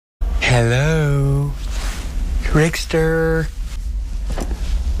Hello, Trickster.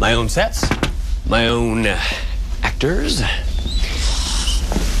 My own sets, my own actors.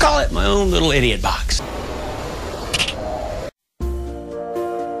 Call it my own little idiot box.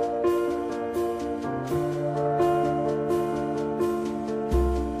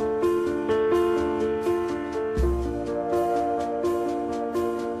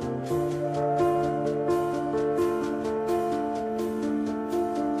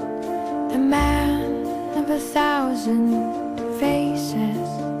 The man of 1,000 faces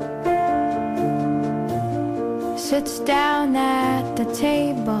sits down at the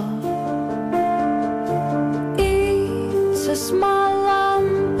table, eats a small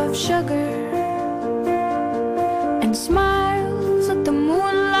lump of sugar, and smiles at the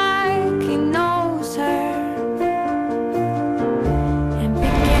moon like he knows her, and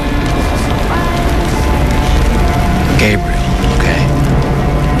begins to find Gabriel, okay?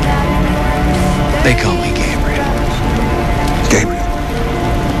 They call me Gabriel. Gabriel,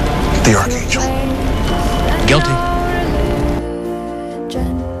 the Archangel. Guilty.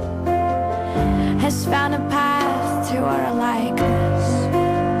 Has found a path to our likeness.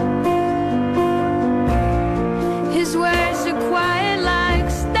 His words are quiet like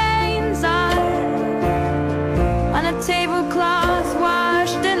stains are on a tablecloth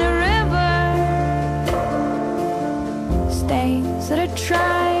washed in a river. Stains that are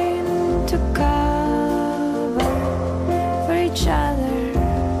trying to cover for each other,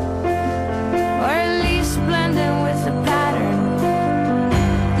 or at least blend in with the pattern.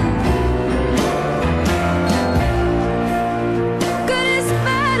 Good is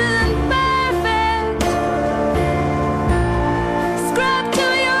better than perfect. Scrub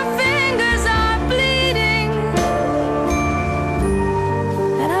till your fingers are bleeding.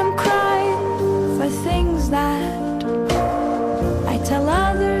 And I'm crying for things that I tell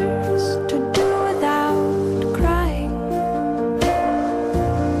others to do without crying.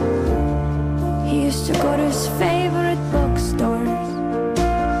 He used to go to his favorite bookstores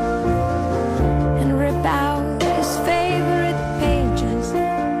and rip out his favorite pages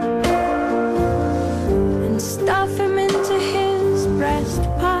and stuff him into his breast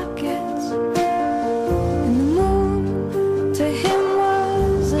pockets. And the moon to him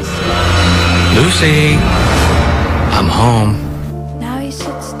was a slave. Lucy, I'm home. Now he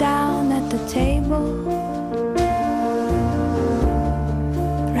sits down at the table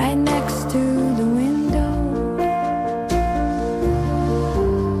right next to the window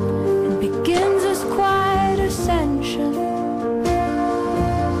and begins his quiet ascension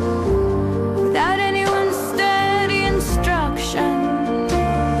without anyone's steady instruction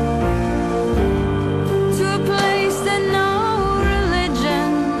to a place that no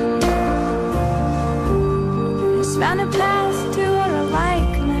religion has found a path to our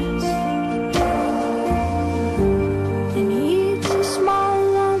likeness. And he eats a small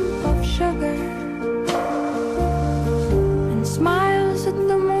lump of sugar and smiles at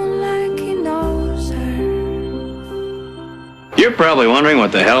the moon like he knows her. You're probably wondering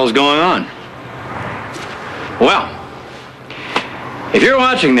what the hell's going on. Well, if you're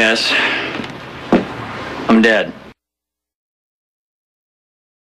watching this, I'm dead.